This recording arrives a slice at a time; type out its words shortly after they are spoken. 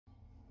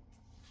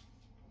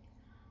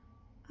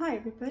Hi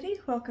everybody,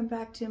 welcome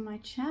back to my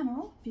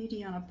channel,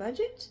 Beauty on a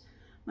Budget.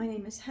 My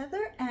name is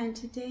Heather and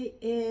today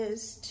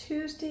is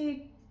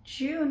Tuesday,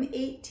 June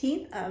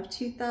 18th of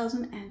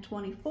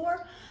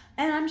 2024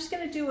 and I'm just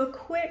going to do a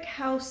quick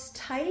house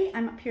tidy.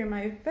 I'm up here in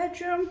my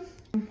bedroom.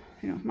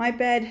 My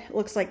bed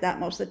looks like that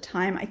most of the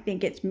time. I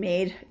think it's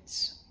made,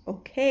 it's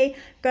okay.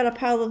 Got a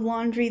pile of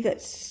laundry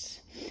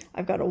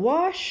I've got to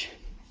wash.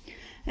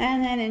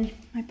 And then in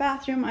my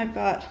bathroom, I've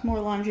got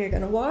more laundry I got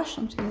to wash.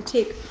 I'm just going to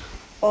take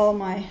all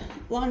my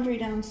laundry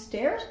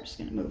downstairs. I'm just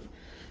going to move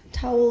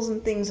towels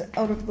and things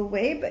out of the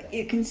way, but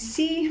you can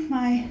see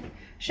my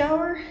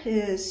shower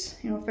is,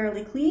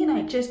 fairly clean.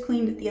 I just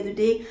cleaned it the other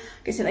day.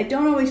 Like I said, I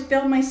don't always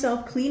film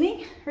myself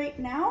cleaning right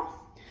now.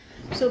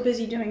 I'm so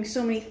busy doing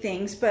so many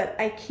things, but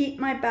I keep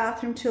my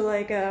bathroom to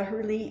like a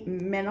really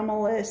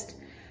minimalist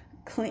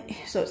clean,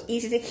 so it's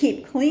easy to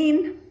keep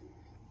clean.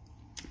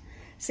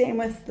 Same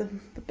with the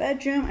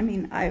bedroom. I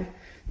mean,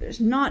 there's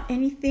not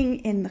anything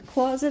in the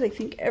closet. I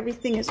think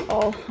everything is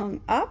all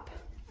hung up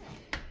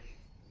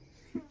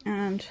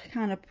and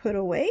kind of put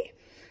away.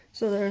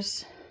 So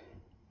there's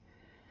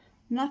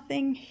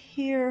nothing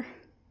here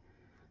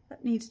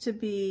that needs to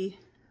be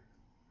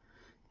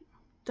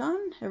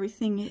done.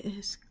 Everything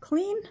is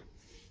clean.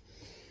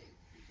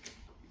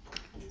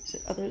 So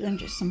other than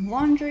just some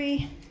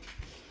laundry.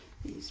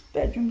 These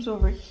bedrooms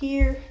over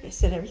here, like I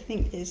said,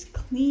 everything is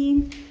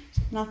clean.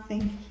 There's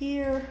nothing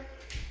here.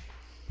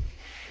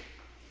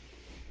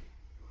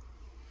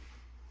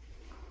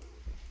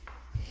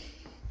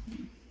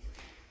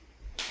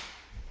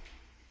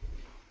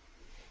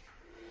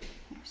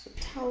 There's the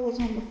towels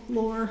on the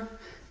floor.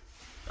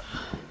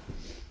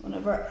 One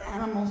of our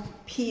animals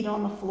peed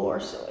on the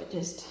floor, so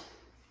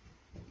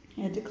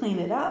I had to clean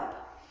it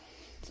up.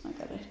 So I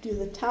gotta do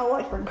the towel.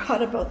 I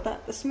forgot about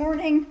that this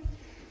morning.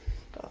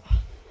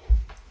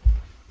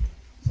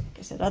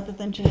 I said, other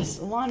than just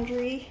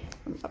laundry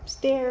from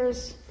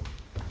upstairs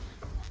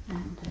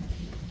and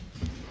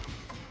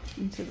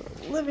into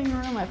the living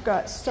room, I've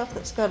got stuff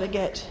that's got to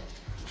get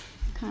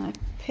kind of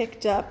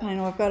picked up. I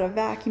know I've got a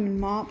vacuum and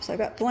mop, so I've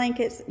got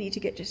blankets that need to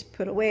get just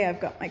put away. I've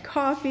got my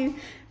coffee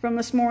from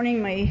this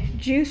morning, my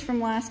juice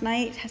from last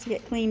night has to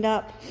get cleaned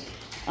up.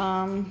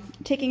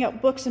 Taking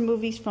out books and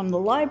movies from the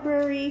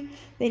library,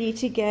 they need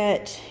to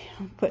get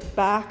put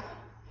back.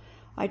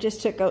 I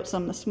just took out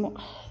some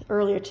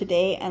earlier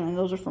today, and then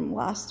those are from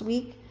last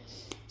week.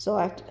 So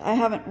I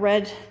haven't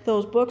read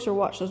those books or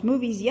watched those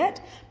movies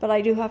yet, but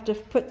I do have to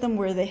put them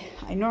where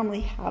I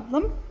normally have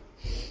them.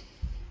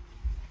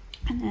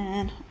 And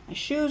then my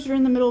shoes are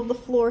in the middle of the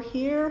floor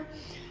here.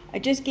 I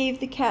just gave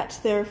the cats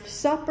their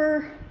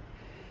supper.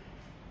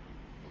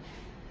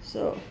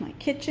 So my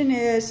kitchen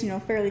is,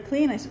 fairly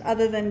clean.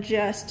 Other than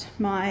just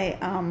my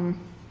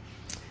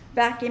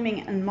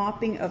vacuuming and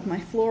mopping of my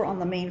floor on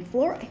the main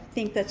floor. I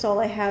think that's all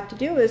I have to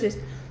do is just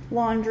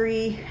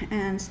laundry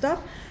and stuff.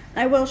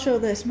 I will show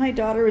this. My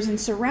daughter is in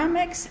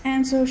ceramics,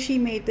 and so she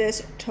made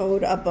this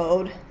toad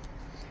abode.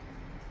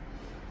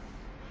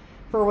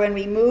 For when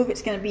we move,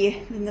 it's going to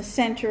be in the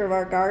center of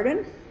our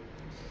garden.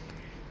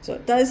 So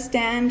it does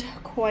stand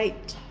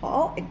quite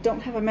tall. I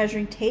don't have a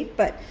measuring tape,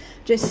 but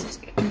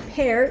just to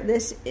compare,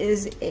 this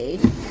is a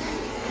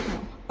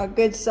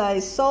good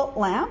size salt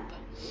lamp.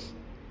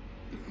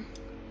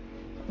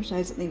 I wish I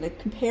had something to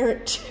compare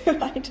it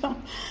to. I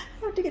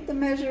have to get the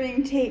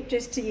measuring tape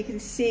just so you can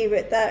see,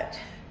 but that,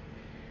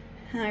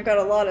 and I've got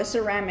a lot of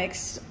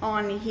ceramics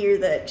on here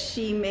that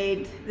she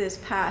made this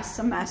past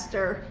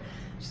semester.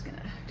 I'm just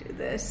gonna do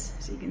this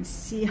so you can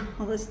see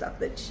all the stuff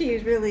that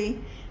she's really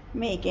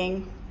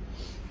making.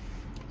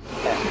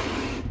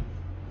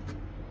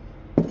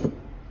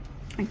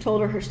 I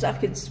told her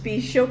stuff could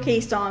be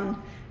showcased on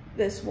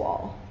this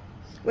wall,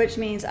 which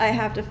means I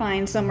have to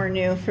find somewhere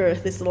new for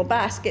this little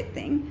basket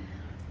thing.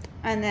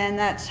 And then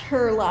that's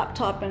her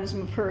laptop and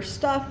some of her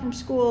stuff from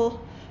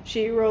school.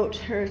 She wrote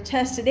her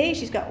test today.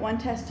 She's got one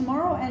test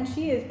tomorrow, and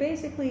she is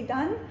basically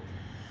done.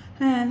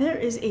 And there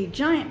is a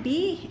giant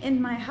bee in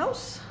my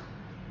house.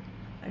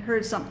 I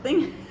heard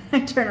something. I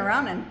turn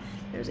around and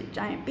there's a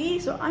giant bee.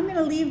 So I'm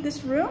gonna leave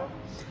this room.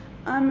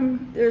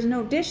 There's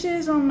no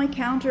dishes on my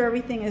counter.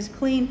 Everything is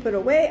clean, put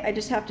away. I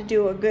just have to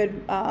do a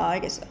good,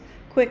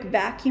 quick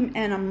vacuum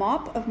and a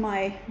mop of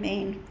my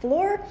main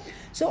floor.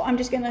 So I'm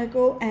just gonna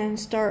go and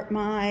start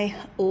my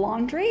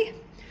laundry.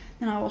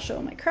 Then I will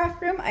show my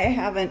craft room. I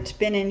haven't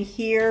been in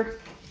here,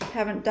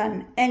 haven't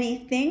done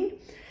anything.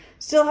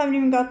 Still haven't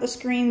even got the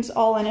screens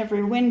all in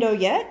every window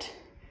yet,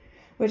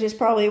 which is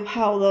probably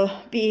how the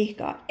bee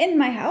got in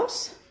my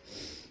house.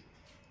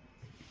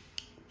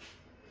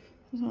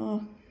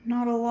 So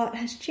not a lot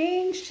has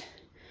changed.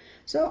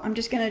 So I'm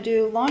just going to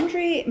do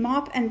laundry,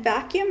 mop, and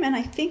vacuum, and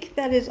I think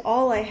that is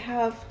all I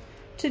have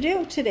to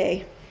do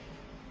today.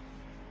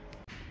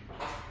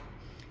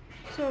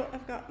 So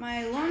I've got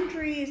my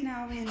laundry is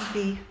now in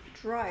the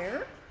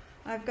dryer.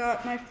 I've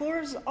got my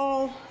floors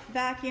all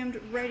vacuumed,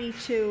 ready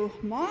to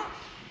mop.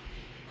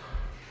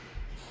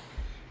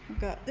 I've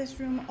got this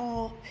room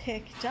all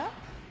picked up.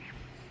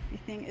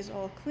 Everything is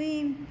all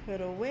clean,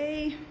 put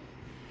away.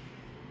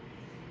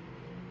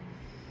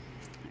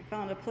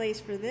 found a place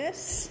for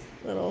this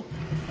little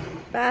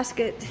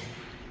basket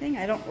thing.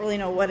 I don't really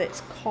know what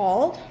it's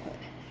called, but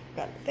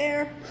got it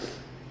there.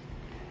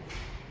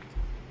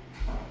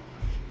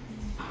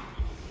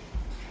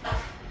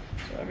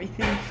 So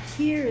everything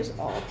here is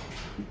all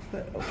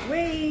put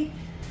away.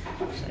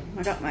 So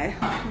I got my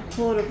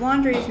load of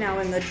laundry is now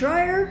in the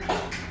dryer.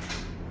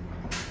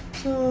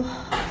 So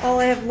all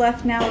I have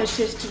left now is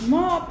just to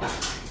mop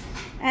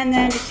and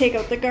then to take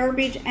out the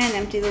garbage and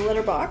empty the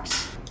litter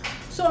box.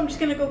 So I'm just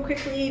gonna go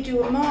quickly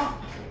do a mop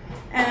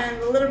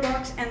and the litter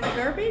box and the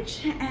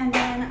garbage, and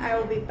then I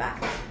will be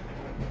back.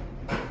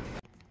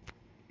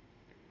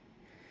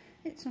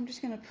 Okay, so I'm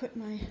just gonna put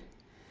my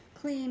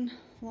clean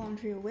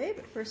laundry away,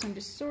 but first I'm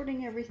just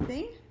sorting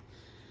everything.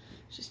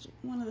 It's just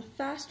one of the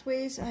fast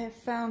ways I have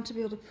found to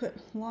be able to put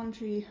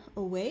laundry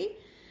away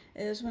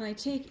is when I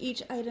take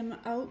each item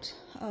out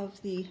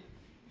of the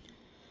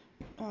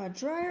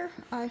dryer,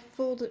 I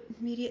fold it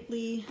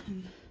immediately,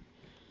 and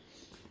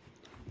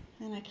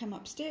then I come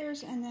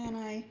upstairs and then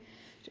I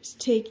just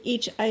take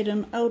each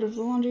item out of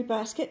the laundry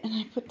basket and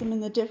I put them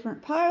in the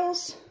different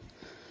piles.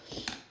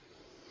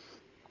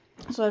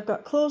 So I've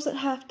got clothes that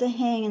have to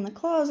hang in the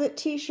closet,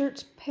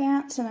 t-shirts,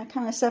 pants, and I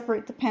kind of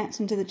separate the pants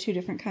into the two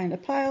different kind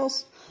of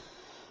piles.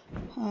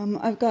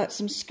 I've got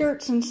some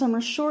skirts and summer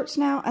shorts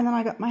now, and then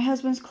I got my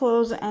husband's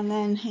clothes and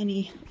then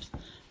any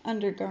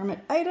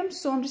undergarment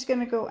items. So I'm just going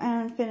to go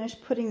and finish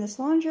putting this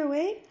laundry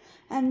away.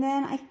 And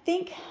then I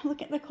think,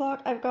 look at the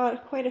clock, I've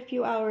got quite a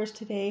few hours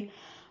today.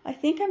 I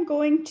think I'm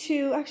going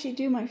to actually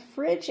do my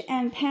fridge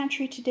and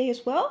pantry today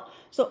as well.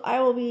 So I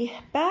will be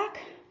back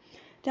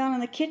down in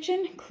the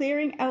kitchen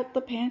clearing out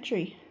the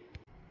pantry.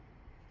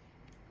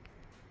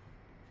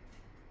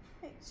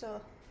 Okay, so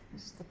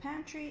this is the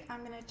pantry.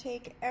 I'm going to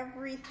take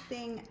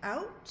everything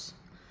out.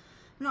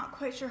 I'm not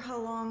quite sure how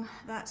long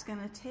that's going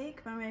to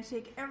take, but I'm going to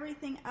take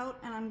everything out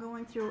and I'm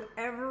going through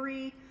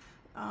every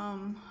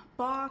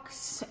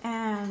box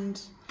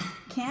and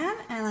can,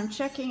 and I'm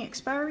checking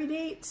expiry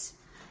dates,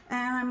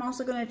 and I'm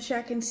also going to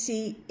check and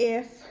see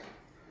if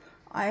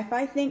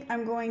I think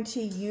I'm going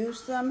to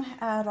use them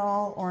at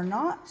all or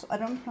not. So I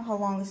don't know how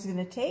long this is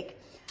going to take,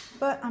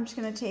 but I'm just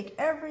going to take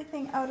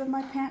everything out of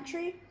my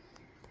pantry,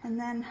 and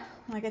then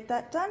when I get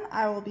that done,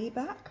 I will be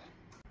back.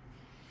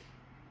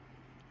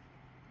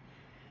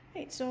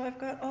 Okay, so I've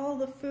got all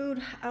the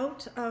food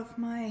out of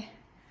my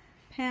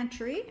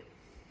pantry.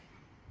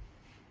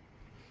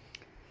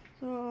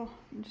 So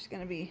I'm just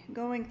going to be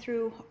going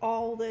through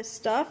all this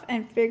stuff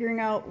and figuring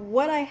out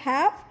what I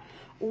have,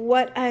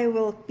 what I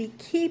will be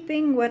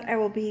keeping, what I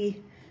will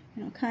be,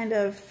 you know, kind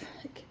of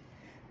like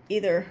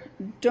either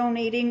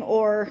donating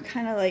or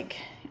kind of like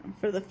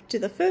to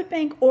the food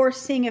bank, or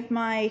seeing if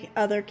my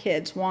other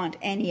kids want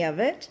any of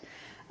it.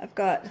 I've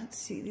got, let's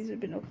see, these have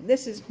been open.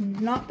 This has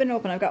not been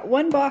open. I've got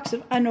one box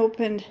of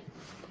unopened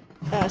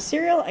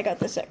cereal. I got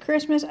this at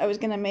Christmas. I was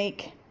going to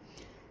make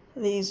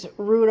these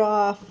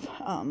Rudolph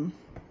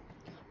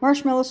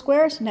marshmallow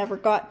squares, never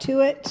got to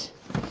it.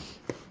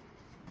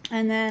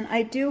 And then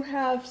I do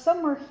have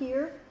somewhere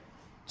here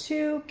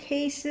 2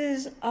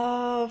 cases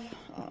of,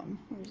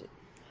 where is it?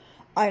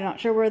 I'm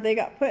not sure where they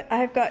got put.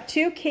 I've got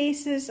 2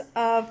 cases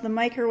of the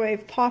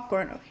microwave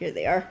popcorn. Oh, here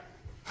they are.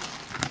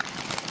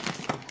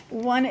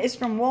 One is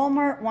from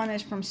Walmart, one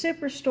is from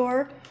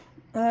Superstore.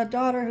 The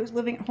daughter who's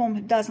living at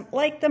home doesn't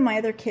like them, my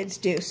other kids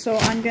do. So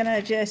I'm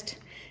gonna just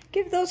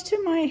give those to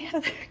my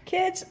other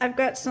kids. I've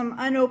got some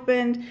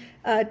unopened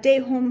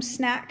day-home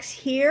snacks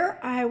here.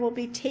 I will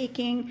be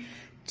taking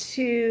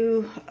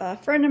to a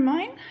friend of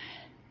mine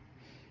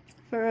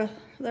for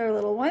their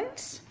little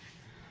ones.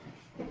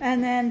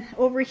 And then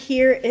over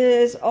here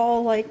is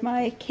all like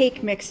my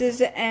cake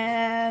mixes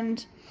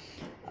and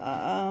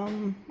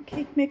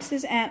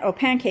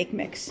pancake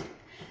mix.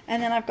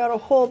 And then I've got a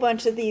whole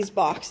bunch of these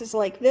boxes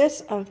like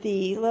this of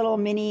the little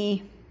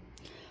mini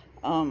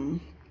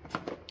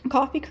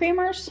coffee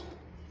creamers.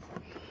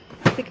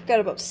 I think I've got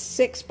about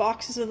 6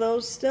 boxes of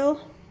those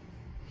still.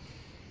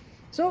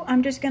 So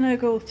I'm just gonna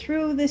go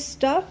through this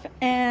stuff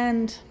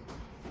and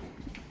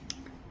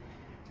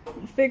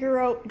figure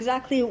out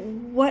exactly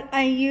what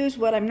I use,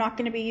 what I'm not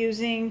going to be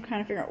using,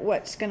 kind of figure out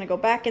what's going to go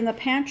back in the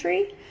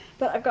pantry.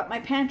 But I've got my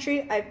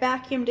pantry, I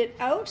vacuumed it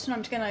out, so I'm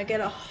just going to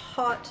get a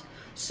hot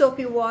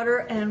soapy water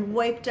and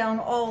wipe down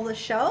all the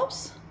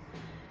shelves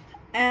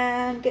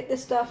and get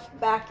this stuff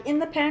back in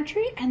the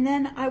pantry, and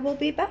then I will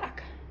be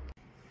back.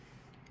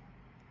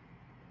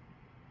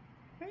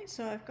 Alright,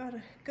 so I've got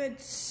a good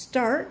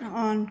start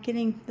on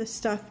getting the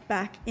stuff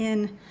back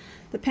in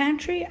the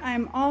pantry.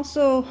 I'm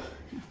also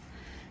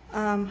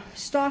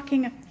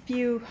stocking a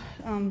few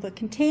the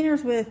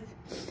containers with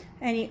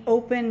any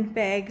open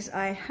bags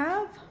I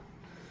have.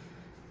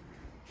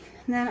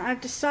 And then I've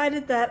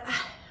decided that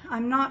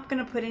I'm not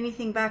going to put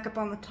anything back up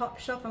on the top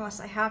shelf unless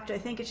I have to. I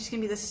think it's just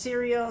going to be the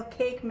cereal,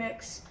 cake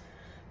mix.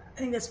 I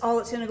think that's all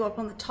that's going to go up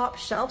on the top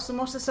shelf. So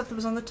most of the stuff that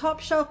was on the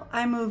top shelf,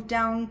 I moved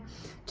down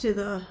to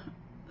the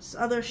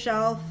other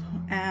shelf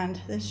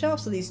and this shelf.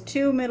 So these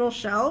 2 middle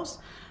shelves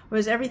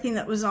was everything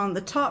that was on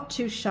the top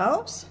 2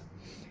 shelves.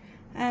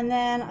 And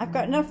then I've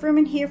got enough room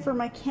in here for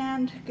my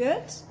canned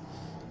goods.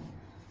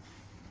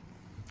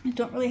 I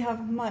don't really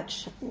have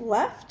much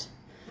left.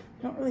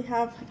 I don't really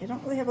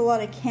have a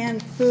lot of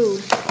canned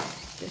food.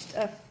 Just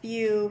a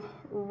few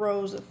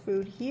rows of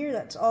food here.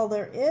 That's all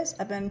there is.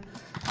 I've been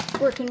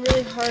working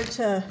really hard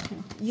to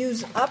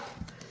use up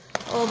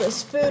all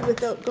this food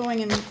without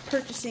going and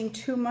purchasing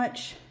too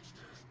much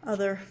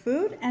other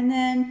food. And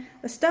then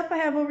the stuff I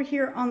have over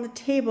here on the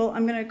table,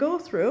 I'm going to go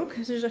through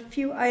because there's a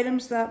few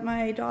items that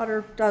my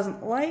daughter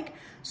doesn't like.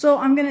 So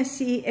I'm going to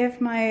see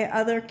if my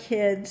other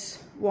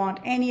kids want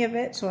any of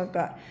it. So I've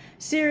got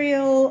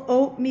cereal,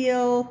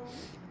 oatmeal,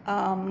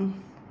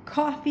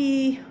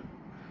 coffee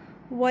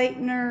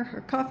whitener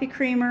or coffee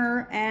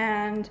creamer,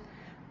 and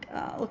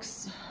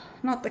looks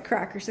not the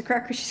crackers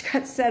she's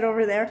got set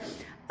over there,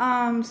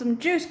 some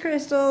juice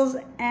crystals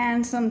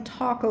and some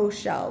taco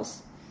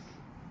shells.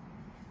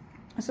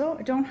 So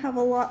I don't have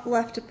a lot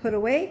left to put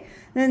away.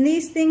 Then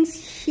these things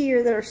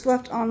here that are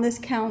left on this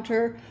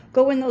counter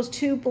go in those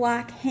two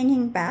black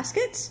hanging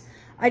baskets.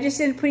 I just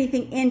didn't put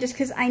anything in just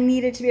because I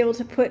needed to be able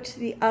to put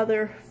the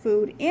other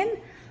food in.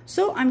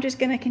 So I'm just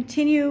going to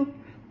continue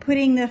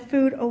putting the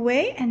food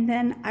away and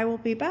then I will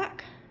be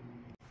back.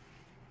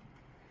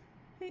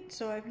 Right,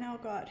 so I've now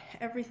got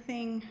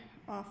everything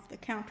off the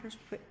counters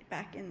put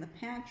back in the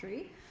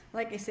pantry.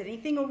 Like I said,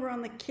 anything over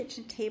on the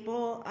kitchen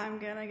table, I'm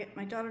gonna get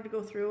my daughter to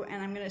go through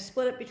and I'm gonna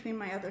split it between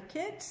my other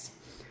kids.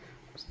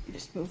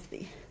 Just move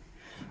the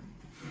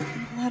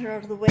ladder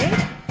out of the way.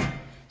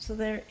 So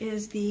there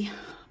is the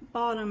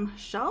bottom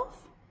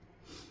shelf.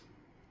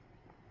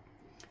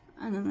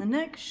 And then the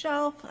next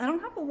shelf, I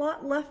don't have a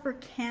lot left for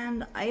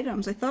canned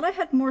items. I thought I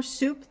had more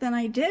soup than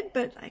I did,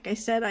 but like I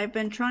said, I've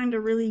been trying to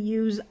really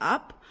use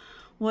up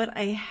what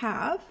I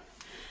have.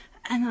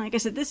 And like I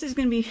said, this is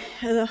going to be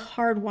the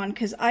hard one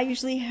because I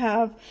usually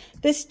have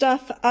this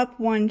stuff up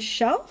one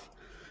shelf,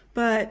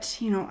 but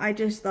you know, I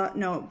just thought,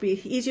 no, it'd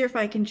be easier if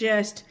I can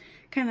just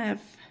kind of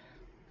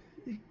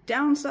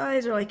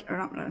downsize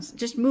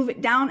just move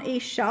it down a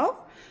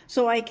shelf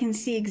so I can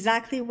see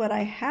exactly what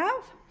I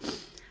have.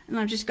 And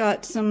I've just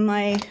got some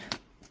my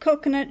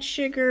coconut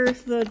sugar,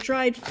 the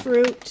dried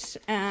fruit,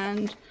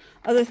 and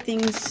other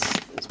things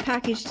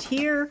packaged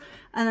here.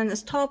 And then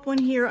this top one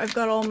here, I've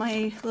got all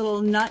my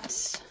little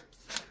nuts.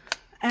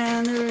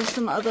 And there's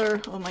some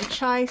other, my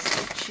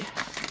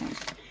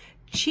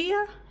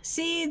chia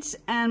seeds,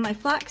 and my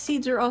flax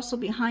seeds are also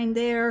behind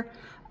there.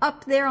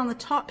 Up there on the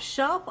top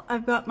shelf,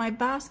 I've got my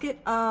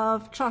basket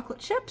of chocolate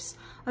chips.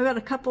 I've got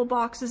a couple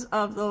boxes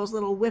of those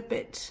little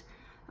Whip-It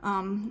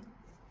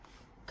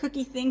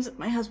cookie things that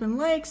my husband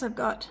likes. I've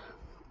got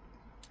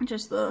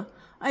just the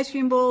ice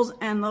cream bowls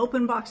and the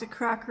open box of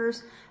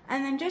crackers.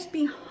 And then just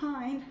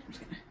behind, I'm just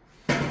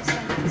gonna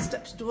stand on the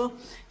step stool.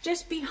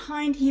 Just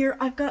behind here,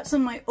 I've got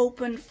some of my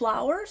open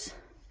flowers.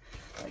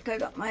 Like I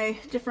got my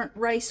different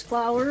rice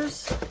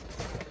flours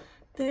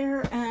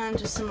there, and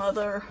just some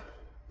other,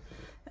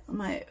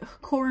 my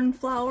corn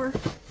flour.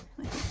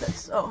 I think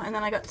that's, oh, and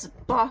then I got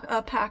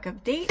a pack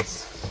of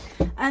dates.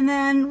 And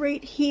then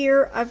right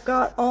here, I've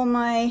got all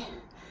my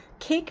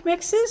cake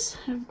mixes.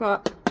 I've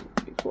got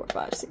 3, 4,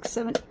 5, 6,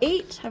 7,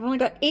 8. I've only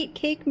got 8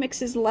 cake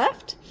mixes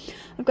left.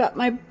 I've got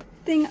my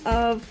thing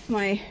of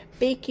my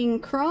baking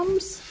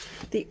crumbs,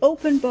 the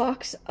open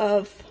box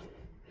of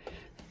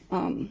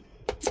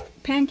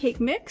pancake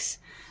mix,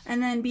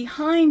 and then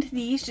behind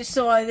these, just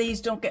so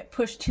these don't get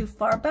pushed too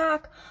far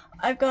back,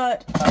 I've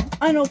got an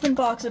unopened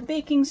box of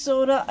baking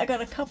soda. I got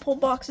a couple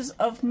boxes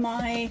of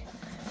my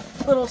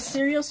little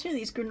cereals here,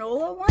 these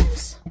granola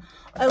ones.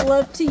 I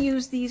love to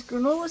use these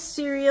granola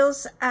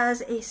cereals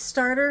as a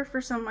starter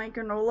for some of my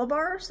granola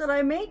bars that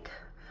I make.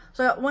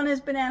 So I got one is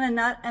banana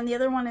nut and the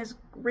other one is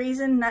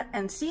raisin, nut,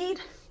 and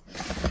seed.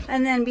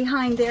 And then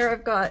behind there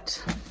I've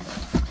got,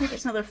 I think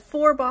it's another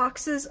 4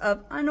 boxes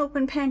of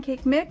unopened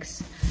pancake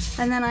mix.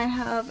 And then I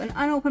have an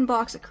unopened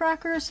box of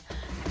crackers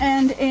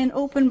and an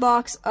open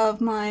box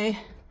of my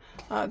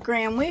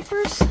graham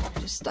wafers.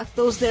 Just stuck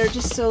those there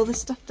just so the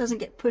stuff doesn't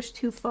get pushed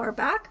too far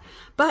back.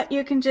 But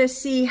you can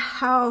just see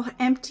how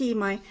empty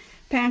my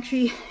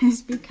pantry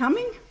is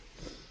becoming.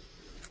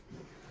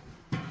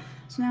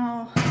 So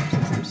now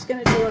I'm just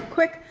going to do a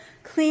quick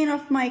clean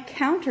of my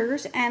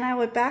counters and I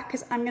will be back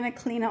because I'm going to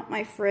clean up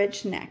my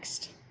fridge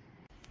next.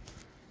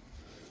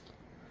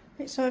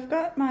 Okay, so I've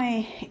got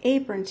my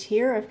aprons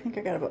here. I think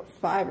I got about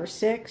 5 or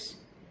 6.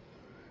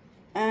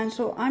 And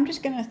so I'm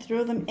just going to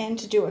throw them in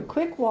to do a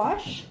quick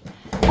wash.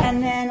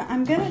 And then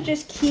I'm going to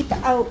just keep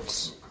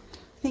out,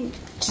 I think,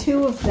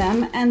 2 of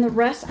them. And the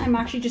rest I'm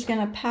actually just going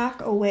to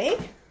pack away.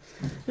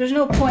 There's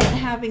no point in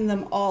having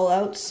them all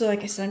out. So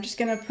like I said, I'm just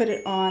going to put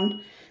it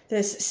on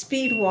this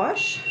speed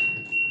wash.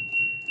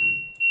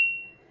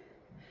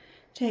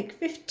 Take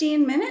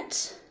 15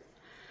 minutes.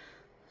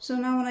 So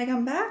now when I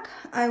come back,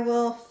 I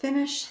will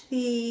finish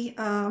the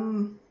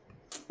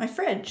my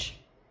fridge.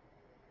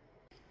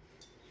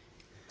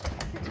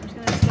 I'm just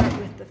going to start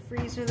with the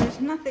freezer. There's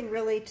nothing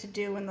really to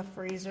do in the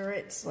freezer.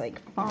 It's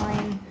like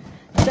fine.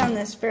 I've done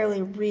this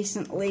fairly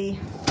recently.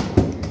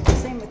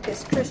 Same with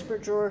this crisper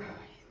drawer.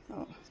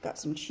 Oh, it's got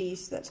some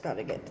cheese that's got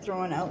to get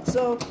thrown out,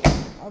 so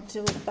I'll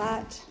deal with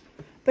that.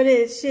 But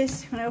it's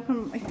just, when I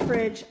open my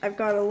fridge, I've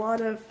got a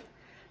lot of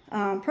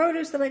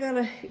produce that I got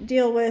to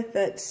deal with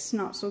that's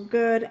not so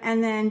good,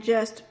 and then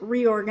just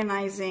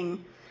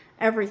reorganizing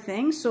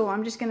everything. So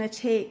I'm just going to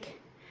take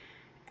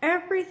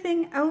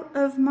everything out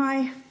of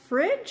my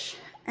fridge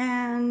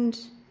and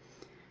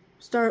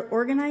start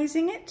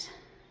organizing it.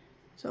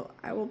 So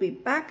I will be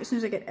back as soon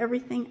as I get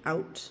everything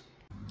out.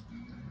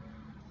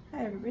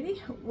 Hi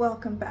everybody,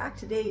 welcome back.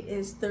 Today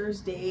is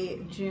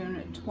Thursday,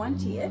 June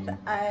 20th.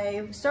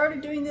 I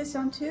started doing this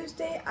on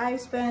Tuesday. I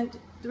spent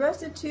the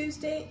rest of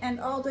Tuesday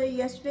and all day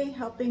yesterday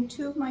helping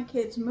two of my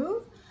kids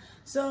move.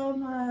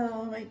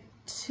 So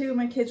two of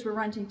my kids were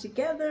renting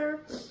together.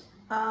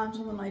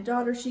 So my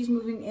daughter, she's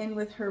moving in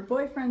with her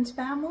boyfriend's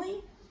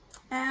family.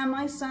 And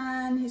my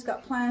son, he's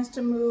got plans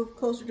to move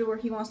closer to where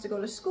he wants to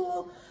go to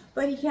school,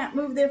 but he can't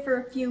move there for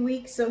a few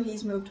weeks, so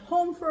he's moved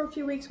home for a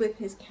few weeks with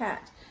his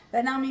cat.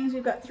 That now means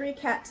we've got 3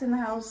 cats in the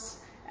house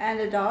and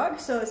a dog,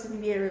 so it's going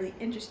to be a really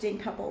interesting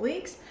couple of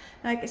weeks.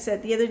 Like I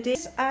said, the other day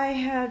I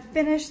had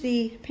finished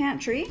the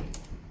pantry.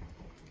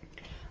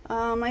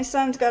 My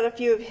son's got a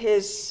few of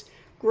his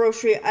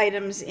grocery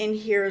items in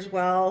here as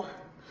well.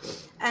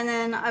 And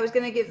then I was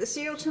going to give the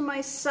cereal to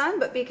my son,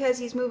 but because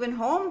he's moving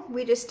home,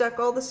 we just stuck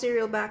all the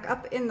cereal back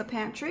up in the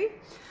pantry.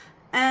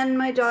 And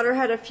my daughter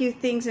had a few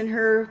things in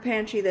her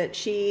pantry that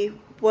she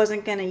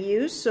wasn't going to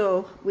use,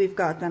 so we've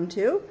got them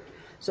too.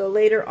 So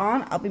later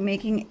on, I'll be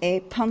making a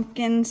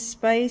pumpkin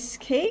spice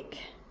cake.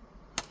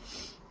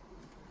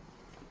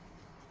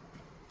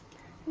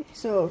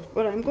 So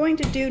what I'm going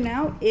to do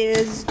now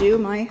is do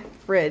my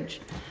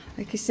fridge.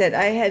 Like I said,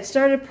 I had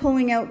started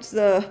pulling out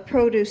the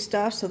produce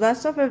stuff, so that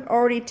stuff I've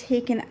already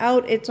taken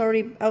out. It's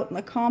already out in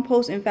the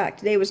compost. In fact,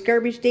 today was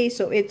garbage day,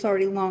 so it's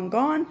already long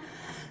gone.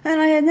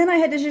 And then I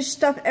had to just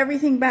stuff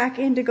everything back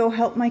in to go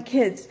help my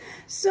kids.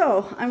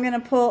 So I'm going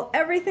to pull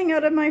everything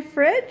out of my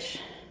fridge.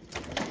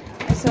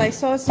 So I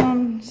saw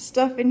some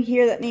stuff in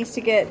here that needs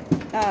to get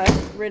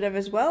rid of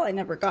as well. I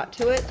never got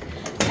to it.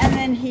 And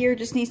then here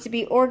just needs to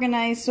be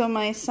organized so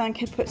my son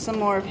can put some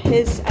more of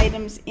his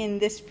items in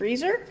this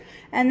freezer.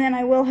 And then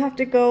I will have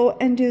to go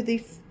and do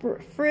the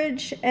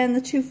fridge and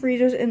the 2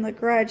 freezers in the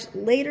garage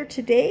later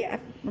today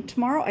or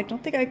tomorrow. I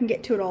don't think I can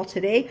get to it all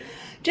today.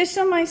 Just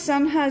so my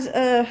son has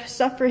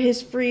stuff for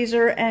his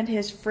freezer and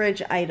his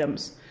fridge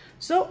items.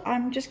 So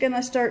I'm just going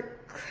to start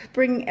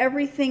bringing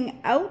everything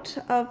out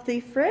of the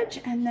fridge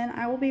and then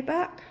I will be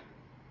back.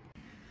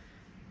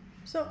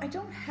 So I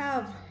don't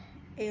have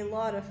a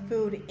lot of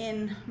food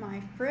in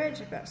my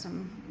fridge. I've got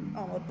some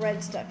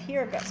bread stuff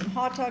here. I've got some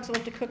hot dogs I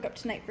want to cook up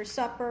tonight for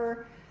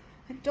supper.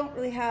 I don't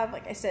really have,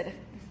 like I said,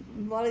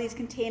 a lot of these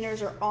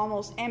containers are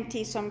almost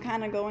empty, so I'm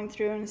kind of going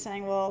through and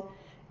saying, well,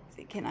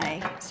 can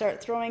I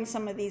start throwing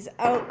some of these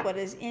out? What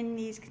is in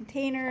these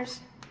containers?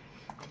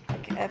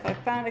 If I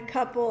found a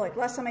couple, like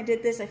last time I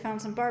did this, I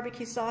found some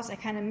barbecue sauce. I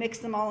kind of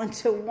mixed them all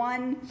into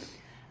one.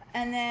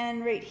 And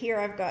then right here,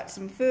 I've got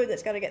some food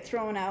that's got to get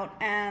thrown out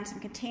and some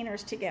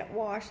containers to get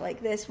washed,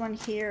 like this one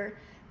here.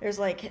 There's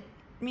like,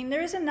 I mean,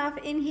 there is enough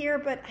in here,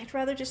 but I'd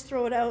rather just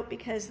throw it out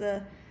because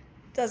it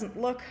doesn't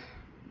look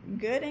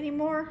good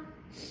anymore.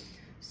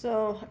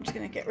 So I'm just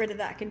going to get rid of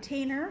that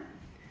container.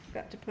 I've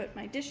got to put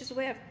my dishes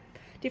away. I'm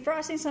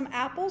defrosting some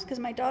apples because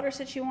my daughter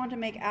said she wanted to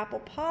make apple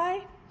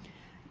pie.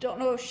 Don't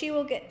know if she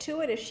will get to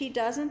it. If she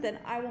doesn't, then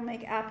I will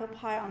make apple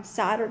pie on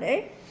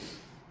Saturday.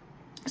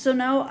 So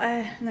now,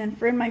 and then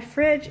for in my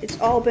fridge, it's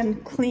all been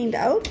cleaned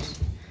out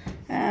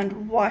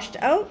and washed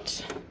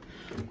out.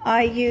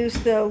 I use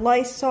the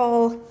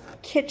Lysol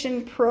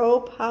Kitchen Pro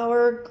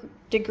Power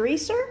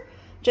Degreaser.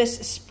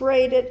 Just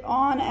sprayed it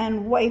on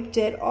and wiped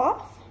it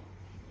off.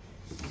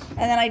 And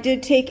then I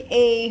did take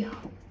a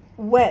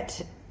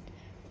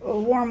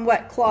warm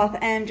wet cloth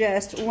and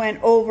just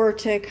went over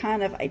to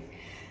kind of,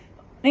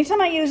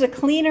 anytime I use a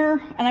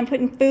cleaner and I'm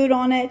putting food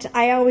on it,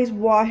 I always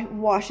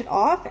wash it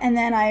off, and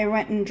then I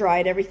went and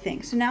dried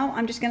everything. So now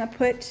I'm just going to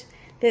put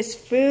this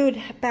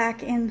food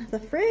back in the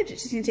fridge.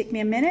 It's just going to take me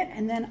a minute,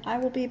 and then I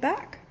will be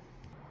back.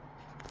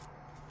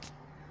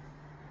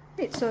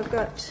 Right, so I've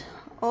got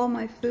all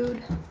my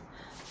food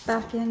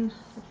back in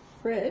the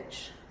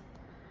fridge.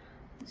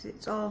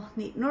 It's all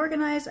neat and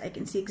organized. I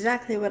can see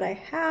exactly what I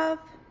have.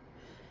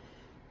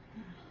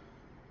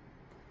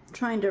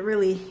 Trying to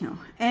really,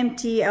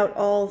 empty out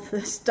all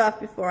the stuff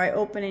before I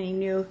open any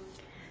new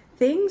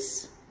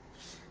things.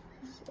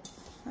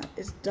 That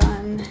is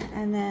done.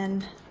 And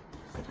then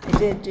I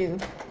did do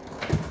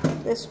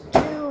this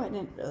too. I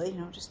didn't really,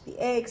 just the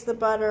eggs, the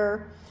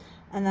butter,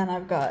 and then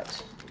I've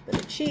got a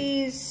bit of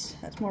cheese.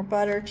 That's more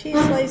butter, cheese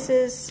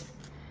slices,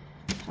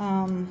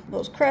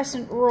 those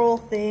crescent roll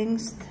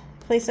things.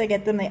 The place I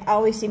get them, they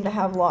always seem to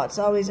have lots,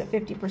 always at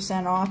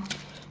 50% off.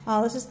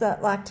 This is the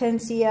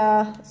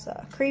Lactancia, it's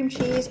cream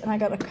cheese, and I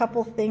got a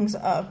couple things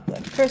of the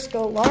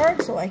Crisco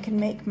lard so I can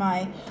make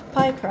my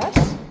pie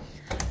crust.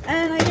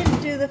 And I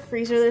didn't do the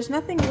freezer. There's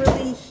nothing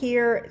really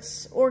here.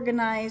 It's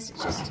organized.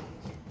 It's just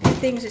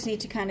things just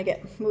need to kind of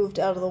get moved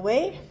out of the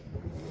way.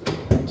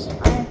 So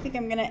I think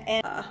I'm gonna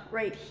end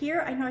right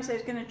here. I know I said I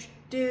was gonna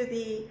do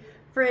the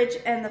fridge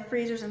and the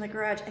freezers in the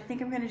garage. I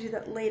think I'm gonna do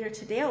that later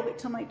today. I'll wait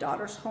till my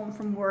daughter's home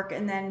from work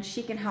and then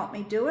she can help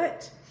me do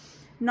it.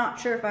 Not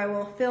sure if I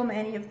will film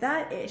any of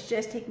that. It's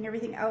just taking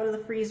everything out of the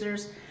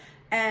freezers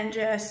and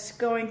just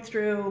going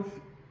through,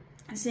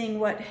 seeing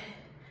what,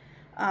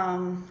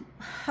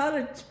 how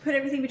to put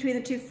everything between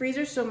the two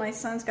freezers so my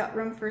son's got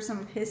room for some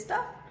of his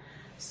stuff.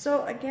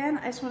 So again,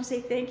 I just want to say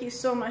thank you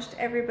so much to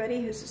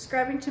everybody who's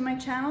subscribing to my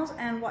channels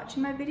and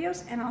watching my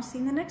videos, and I'll see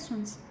you in the next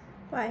ones.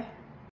 Bye.